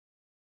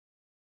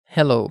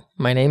Hello,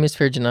 my name is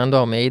Ferdinando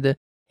Almeida,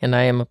 and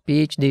I am a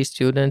PhD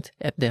student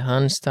at the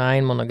Hans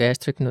Stein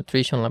Monogastric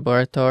Nutrition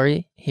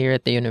Laboratory here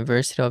at the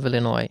University of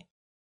Illinois.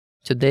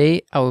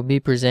 Today, I will be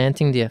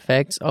presenting the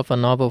effects of a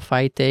novel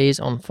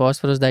phytase on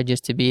phosphorus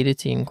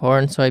digestibility in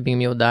corn soybean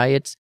meal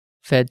diets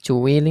fed to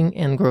weaning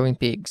and growing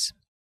pigs.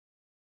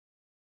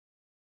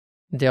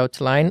 The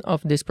outline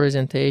of this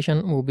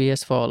presentation will be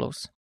as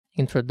follows: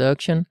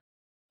 introduction,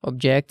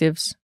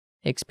 objectives,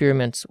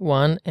 experiments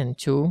 1 and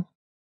 2,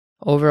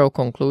 overall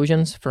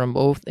conclusions from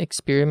both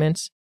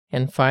experiments,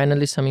 and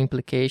finally some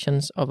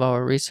implications of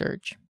our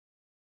research.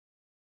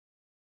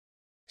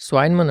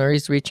 Swine manure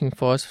is rich in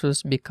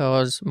phosphorus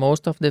because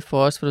most of the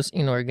phosphorus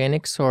in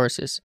organic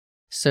sources,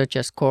 such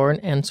as corn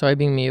and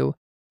soybean meal,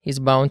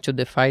 is bound to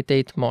the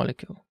phytate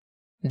molecule.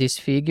 This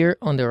figure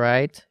on the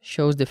right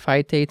shows the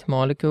phytate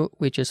molecule,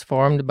 which is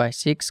formed by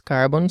 6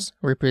 carbons,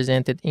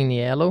 represented in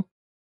yellow,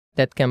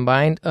 that can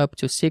bind up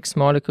to 6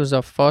 molecules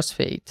of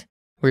phosphate,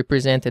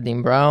 represented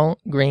in brown,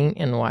 green,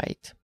 and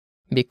white.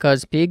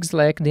 Because pigs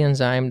lack the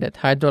enzyme that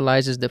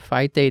hydrolyzes the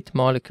phytate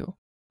molecule,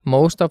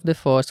 most of the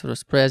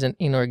phosphorus present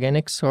in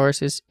organic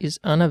sources is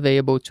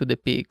unavailable to the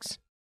pigs,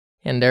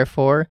 and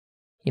therefore,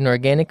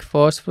 inorganic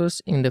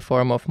phosphorus in the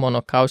form of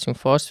monocalcium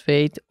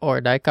phosphate or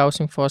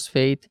dicalcium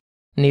phosphate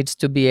needs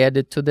to be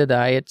added to the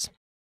diets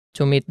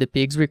to meet the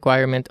pig's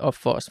requirement of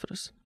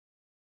phosphorus.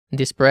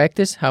 This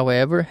practice,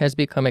 however, has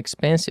become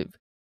expensive,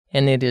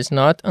 and it is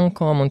not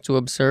uncommon to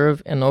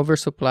observe an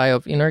oversupply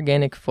of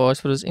inorganic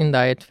phosphorus in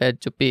diet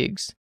fed to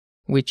pigs,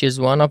 which is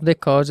one of the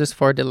causes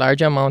for the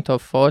large amount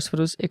of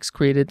phosphorus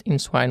excreted in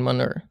swine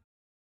manure.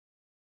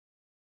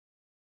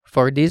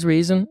 For this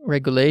reason,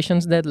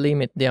 regulations that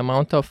limit the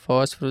amount of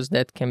phosphorus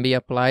that can be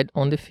applied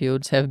on the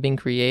fields have been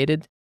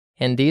created,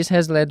 and this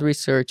has led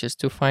researchers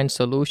to find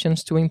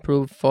solutions to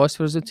improve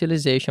phosphorus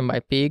utilization by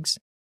pigs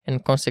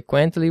and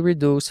consequently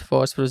reduce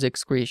phosphorus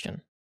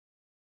excretion.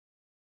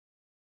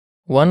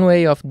 One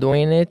way of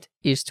doing it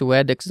is to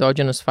add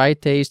exogenous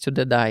phytase to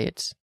the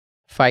diets.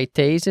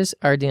 Phytases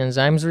are the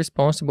enzymes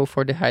responsible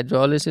for the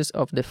hydrolysis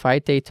of the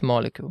phytate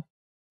molecule.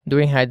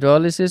 During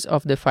hydrolysis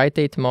of the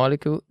phytate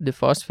molecule, the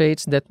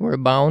phosphates that were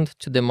bound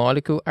to the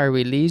molecule are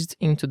released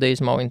into the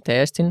small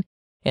intestine,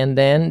 and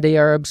then they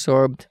are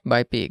absorbed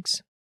by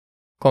pigs.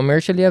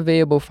 Commercially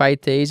available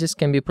phytases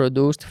can be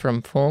produced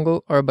from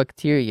fungal or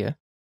bacteria,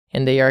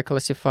 and they are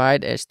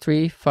classified as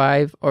 3,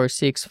 5, or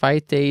 6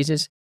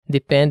 phytases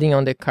depending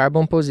on the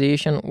carbon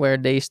position where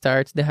they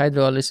start the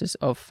hydrolysis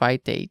of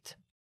phytate.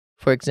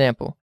 For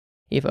example,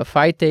 if a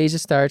phytase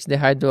starts the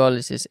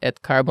hydrolysis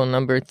at carbon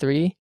number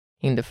 3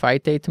 in the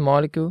phytate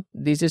molecule,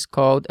 this is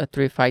called a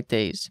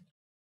 3-phytase.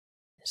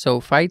 So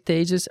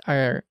phytases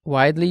are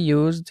widely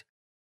used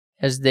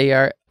as they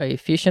are an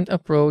efficient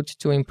approach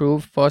to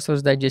improve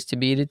phosphorus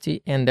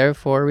digestibility and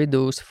therefore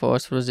reduce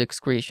phosphorus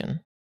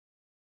excretion.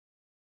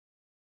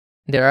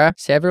 There are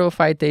several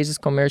phytases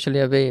commercially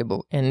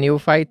available, and new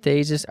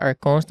phytases are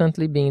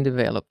constantly being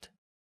developed.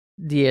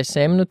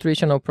 DSM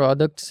Nutritional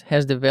Products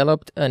has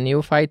developed a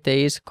new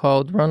phytase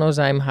called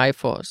Ronozyme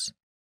High-Phos.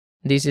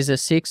 This is a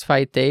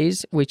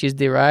 6-phytase which is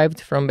derived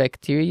from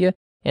bacteria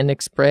and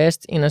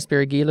expressed in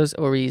Aspergillus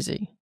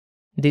oryzae.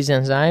 This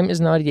enzyme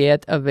is not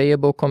yet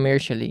available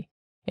commercially,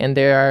 and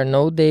there are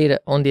no data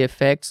on the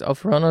effects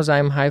of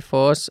Ronozyme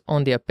High-Phos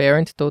on the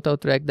apparent total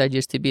tract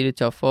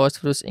digestibility of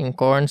phosphorus in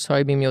corn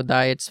soybean meal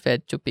diets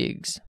fed to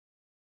pigs.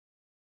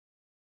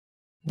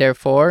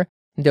 Therefore,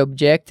 the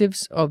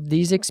objectives of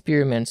these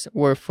experiments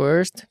were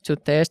first to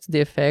test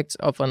the effects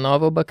of a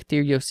novel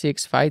bacterial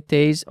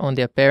 6-phytase on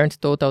the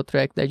apparent total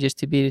tract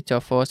digestibility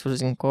of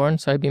phosphorus in corn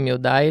soybean meal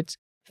diets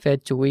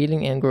fed to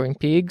weaning and growing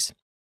pigs,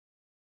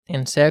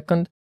 and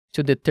second,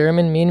 to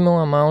determine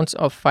minimum amounts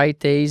of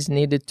phytase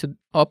needed to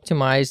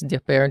optimize the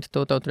apparent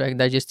total tract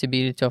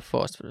digestibility of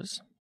phosphorus.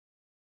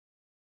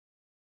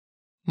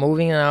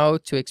 Moving now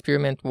to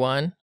experiment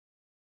 1.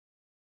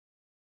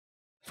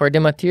 For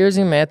the materials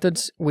and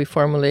methods, we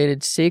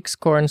formulated 6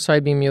 corn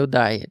soybean meal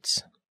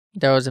diets.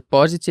 There was a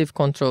positive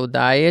control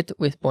diet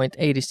with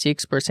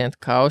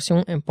 0.86%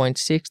 calcium and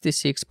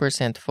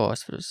 0.66%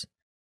 phosphorus.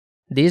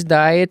 This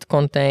diet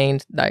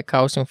contained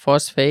dicalcium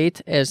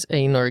phosphate as an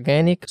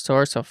inorganic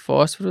source of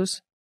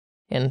phosphorus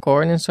and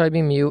corn and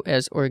soybean meal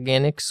as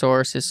organic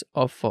sources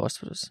of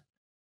phosphorus.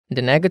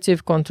 The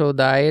negative control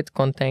diet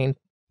contained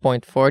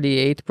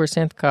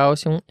 0.48%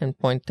 calcium and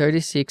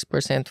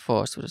 0.36%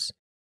 phosphorus,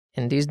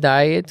 and this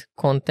diet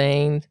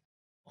contained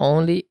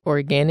only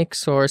organic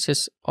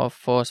sources of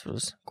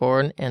phosphorus,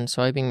 corn and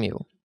soybean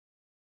meal.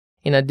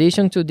 In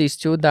addition to these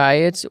 2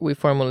 diets, we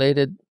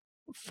formulated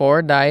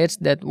 4 diets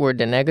that were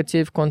the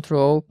negative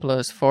control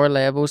plus 4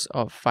 levels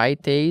of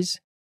phytase,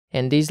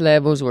 and these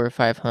levels were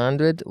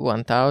 500,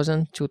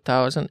 1000,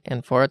 2000,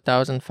 and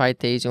 4000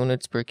 phytase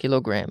units per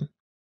kilogram.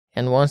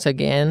 And once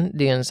again,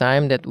 the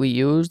enzyme that we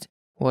used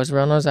was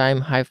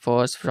Ronozyme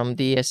High-Phos from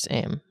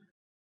DSM.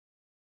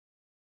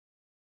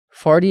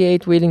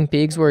 48 weaning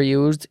pigs were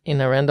used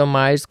in a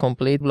randomized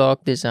complete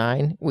block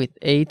design with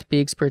 8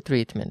 pigs per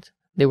treatment.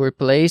 They were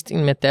placed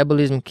in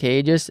metabolism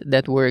cages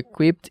that were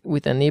equipped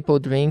with a nipple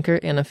drinker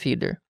and a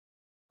feeder.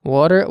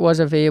 Water was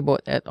available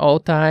at all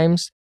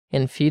times,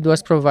 and feed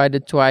was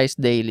provided twice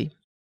daily.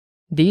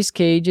 These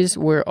cages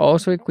were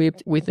also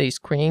equipped with a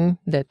screen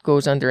that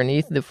goes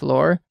underneath the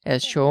floor,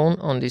 as shown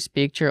on this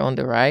picture on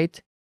the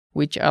right,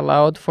 which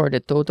allowed for the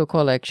total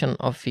collection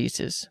of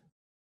feces.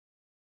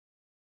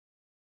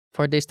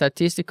 For the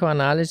statistical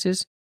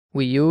analysis,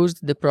 we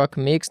used the PROC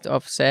mixed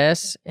of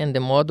SAS, and the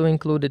model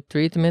included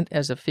treatment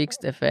as a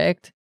fixed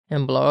effect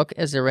and block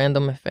as a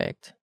random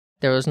effect.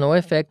 There was no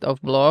effect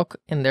of block,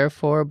 and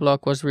therefore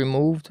block was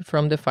removed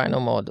from the final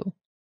model.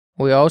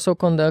 We also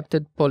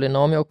conducted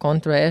polynomial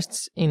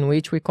contrasts in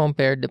which we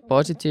compared the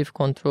positive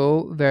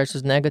control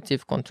versus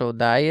negative control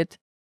diet,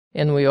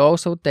 and we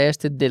also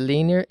tested the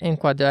linear and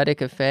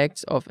quadratic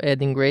effects of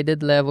adding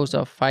graded levels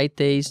of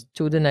phytase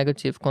to the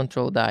negative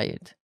control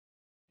diet.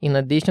 In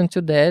addition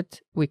to that,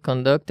 we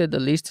conducted a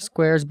least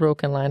squares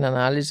broken line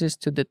analysis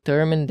to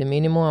determine the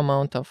minimum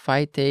amount of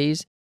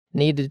phytase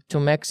needed to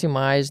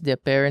maximize the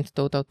apparent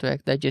total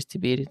tract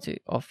digestibility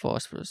of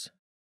phosphorus.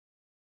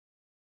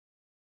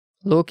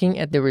 Looking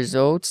at the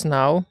results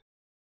now,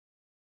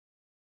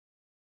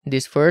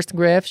 this first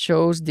graph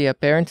shows the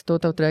apparent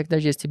total tract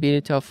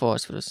digestibility of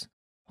phosphorus.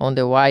 On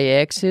the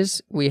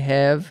y-axis, we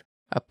have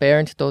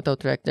apparent total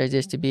tract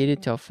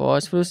digestibility of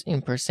phosphorus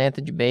in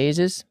percentage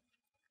basis.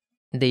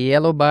 The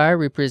yellow bar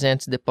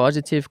represents the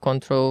positive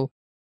control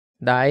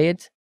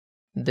diet.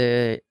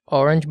 The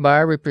orange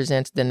bar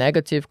represents the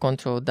negative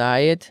control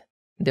diet.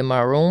 The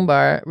maroon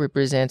bar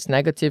represents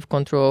negative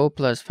control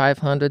plus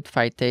 500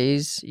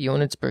 phytase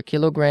units per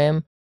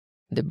kilogram.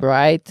 The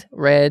bright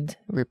red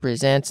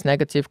represents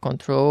negative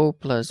control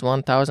plus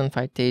 1000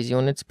 phytase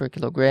units per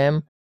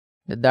kilogram.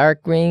 The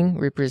dark green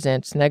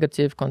represents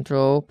negative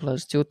control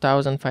plus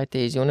 2000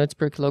 phytase units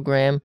per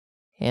kilogram.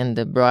 And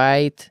the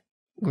bright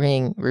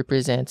green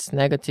represents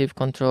negative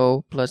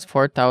control plus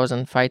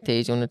 4000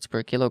 phytase units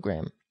per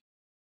kilogram.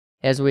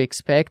 As we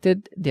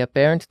expected, the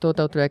apparent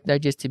total tract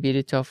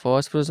digestibility of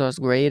phosphorus was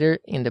greater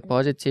in the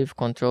positive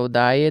control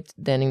diet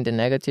than in the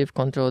negative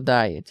control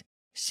diet,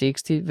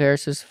 60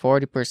 versus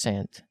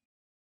 40%.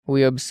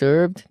 We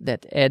observed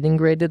that adding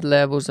graded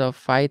levels of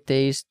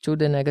phytase to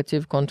the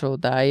negative control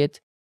diet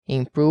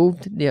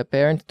improved the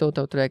apparent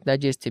total tract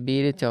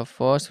digestibility of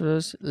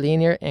phosphorus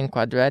linear and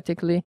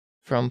quadratically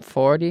from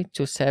 40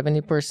 to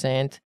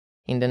 70%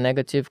 in the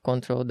negative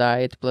control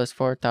diet plus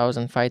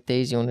 4000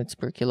 phytase units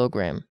per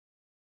kilogram.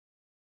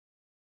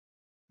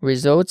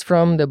 Results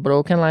from the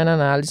broken line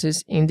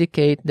analysis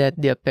indicate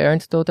that the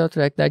apparent total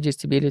tract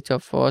digestibility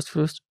of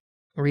phosphorus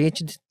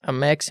reached a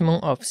maximum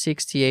of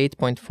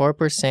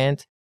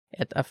 68.4%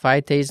 at a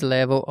phytase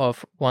level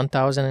of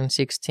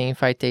 1016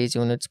 phytase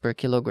units per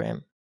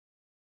kilogram.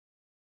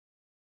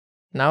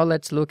 Now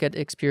let's look at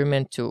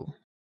experiment 2.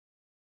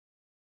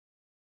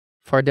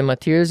 For the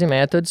materials and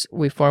methods,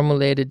 we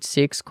formulated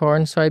 6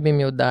 corn soybean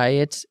meal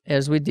diets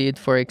as we did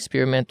for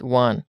experiment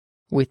 1,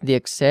 with the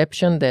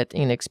exception that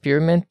in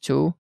experiment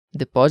 2,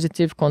 the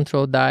positive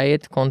control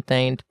diet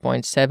contained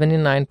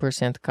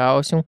 0.79%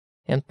 calcium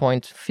and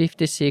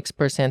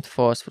 0.56%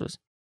 phosphorus,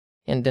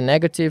 and the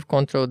negative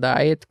control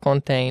diet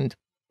contained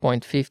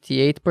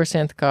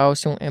 0.58%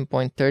 calcium and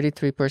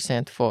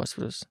 0.33%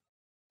 phosphorus.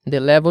 The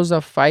levels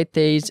of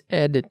phytase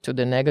added to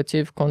the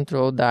negative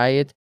control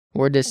diet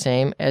were the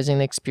same as in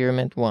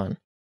experiment 1,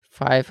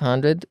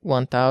 500,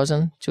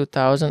 1000,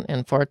 2000,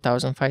 and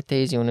 4000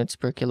 phytase units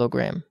per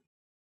kilogram.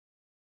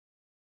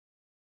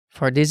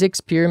 For this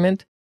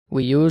experiment,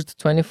 we used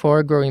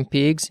 24 growing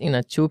pigs in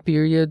a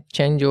 2-period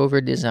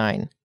changeover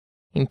design.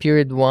 In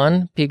period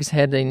 1, pigs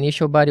had an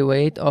initial body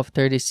weight of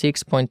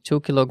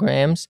 36.2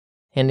 kilograms,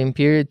 and in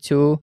period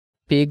 2,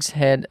 pigs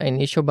had an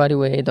initial body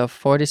weight of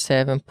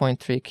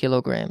 47.3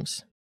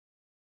 kilograms.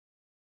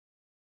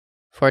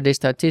 For the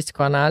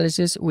statistical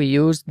analysis, we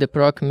used the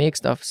PROC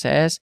mixed of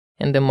SAS,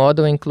 and the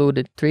model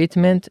included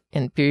treatment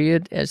and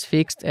period as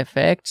fixed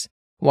effects,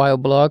 while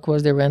block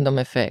was the random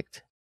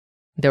effect.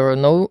 There were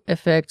no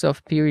effects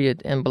of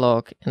period and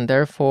block, and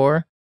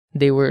therefore,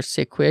 they were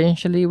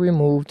sequentially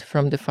removed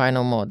from the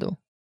final model.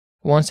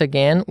 Once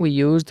again, we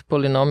used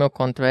polynomial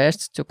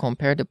contrasts to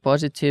compare the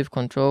positive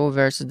control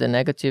versus the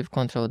negative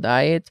control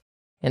diet,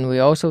 and we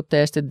also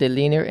tested the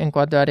linear and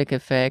quadratic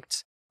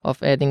effects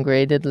of adding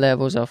graded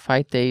levels of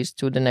phytase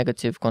to the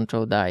negative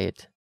control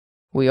diet.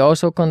 We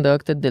also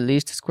conducted the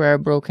least square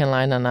broken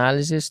line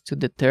analysis to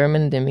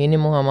determine the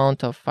minimum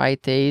amount of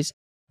phytase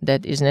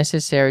that is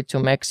necessary to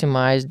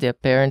maximize the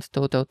apparent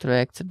total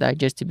tract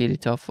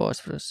digestibility of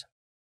phosphorus.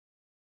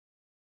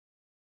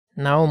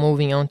 Now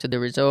moving on to the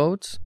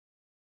results.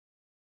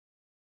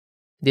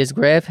 This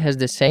graph has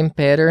the same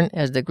pattern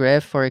as the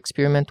graph for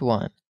experiment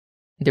 1.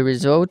 The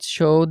results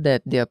showed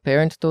that the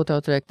apparent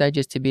total tract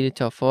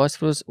digestibility of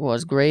phosphorus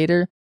was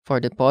greater for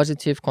the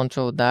positive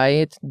control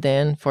diet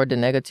than for the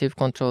negative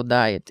control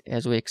diet,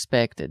 as we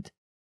expected.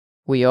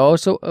 We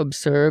also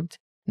observed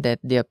that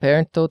the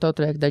apparent total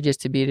tract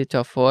digestibility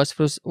of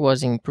phosphorus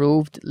was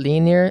improved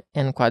linear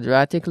and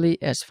quadratically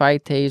as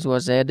phytase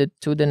was added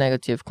to the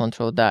negative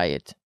control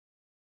diet.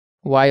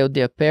 While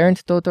the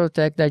apparent total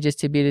tract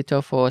digestibility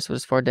of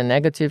phosphorus for the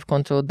negative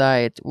control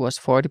diet was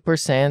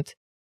 40%,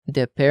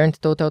 the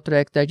apparent total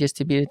tract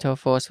digestibility of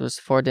phosphorus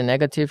for the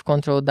negative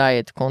control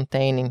diet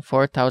containing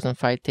 4,000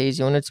 phytase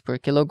units per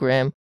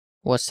kilogram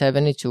was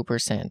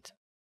 72%.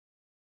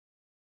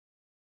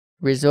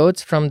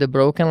 Results from the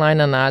broken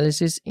line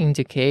analysis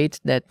indicate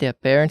that the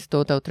apparent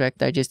total tract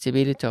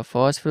digestibility of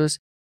phosphorus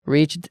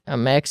reached a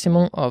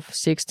maximum of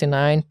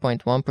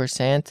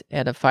 69.1%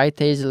 at a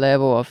phytase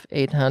level of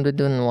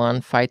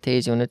 801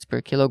 phytase units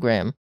per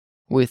kilogram,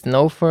 with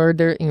no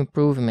further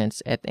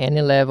improvements at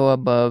any level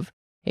above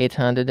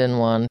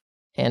 801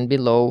 and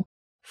below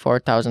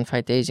 4,000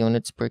 phytase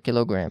units per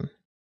kilogram.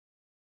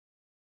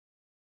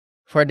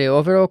 For the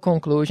overall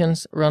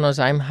conclusions,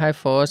 Ronozyme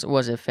High-Phos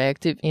was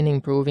effective in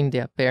improving the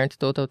apparent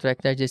total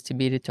tract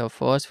digestibility of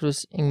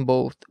phosphorus in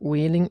both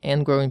weaning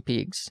and growing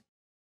pigs.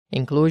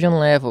 Inclusion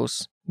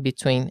levels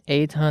between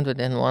 800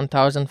 and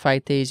 1,000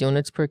 phytase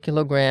units per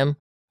kilogram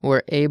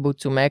were able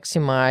to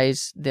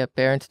maximize the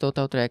apparent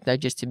total tract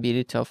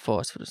digestibility of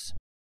phosphorus.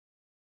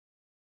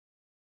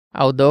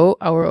 Although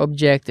our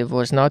objective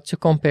was not to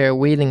compare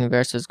weaning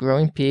versus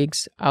growing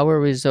pigs, our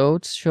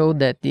results showed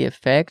that the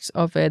effects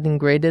of adding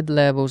graded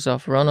levels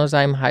of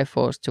Ronozyme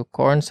High-Phos to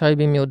corn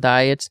soybean meal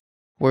diets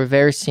were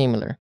very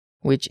similar,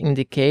 which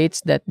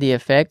indicates that the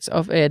effects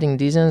of adding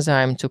this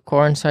enzyme to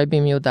corn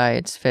soybean meal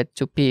diets fed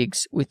to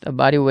pigs with a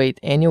body weight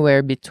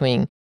anywhere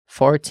between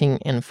 14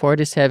 and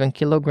 47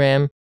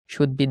 kg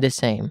should be the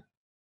same.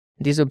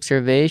 This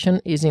observation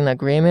is in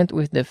agreement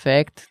with the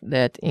fact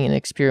that in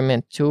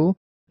experiment 2,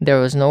 there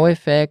was no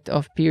effect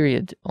of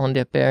period on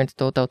the apparent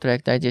total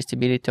tract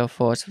digestibility of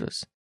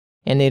phosphorus,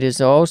 and it is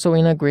also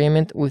in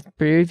agreement with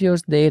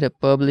previous data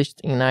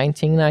published in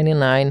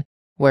 1999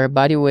 where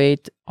body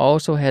weight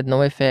also had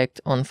no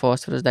effect on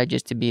phosphorus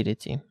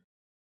digestibility.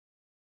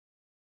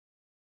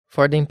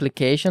 For the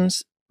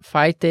implications,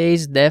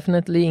 phytase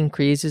definitely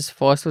increases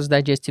phosphorus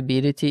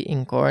digestibility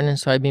in corn and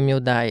soybean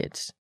meal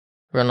diets.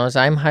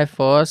 Ronozyme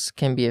High-Phos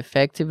can be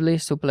effectively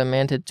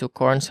supplemented to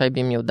corn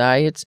soybean meal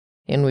diets,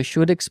 and we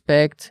should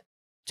expect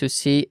to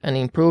see an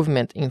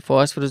improvement in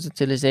phosphorus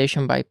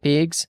utilization by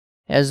pigs,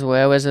 as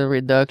well as a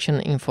reduction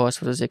in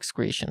phosphorus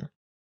excretion.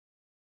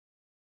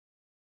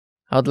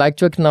 I would like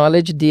to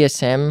acknowledge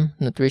DSM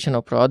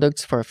Nutritional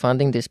Products for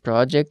funding this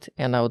project,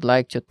 and I would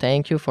like to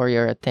thank you for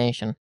your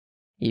attention.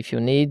 If you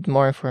need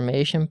more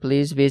information,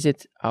 please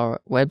visit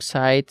our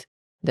website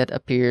that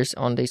appears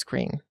on the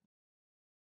screen.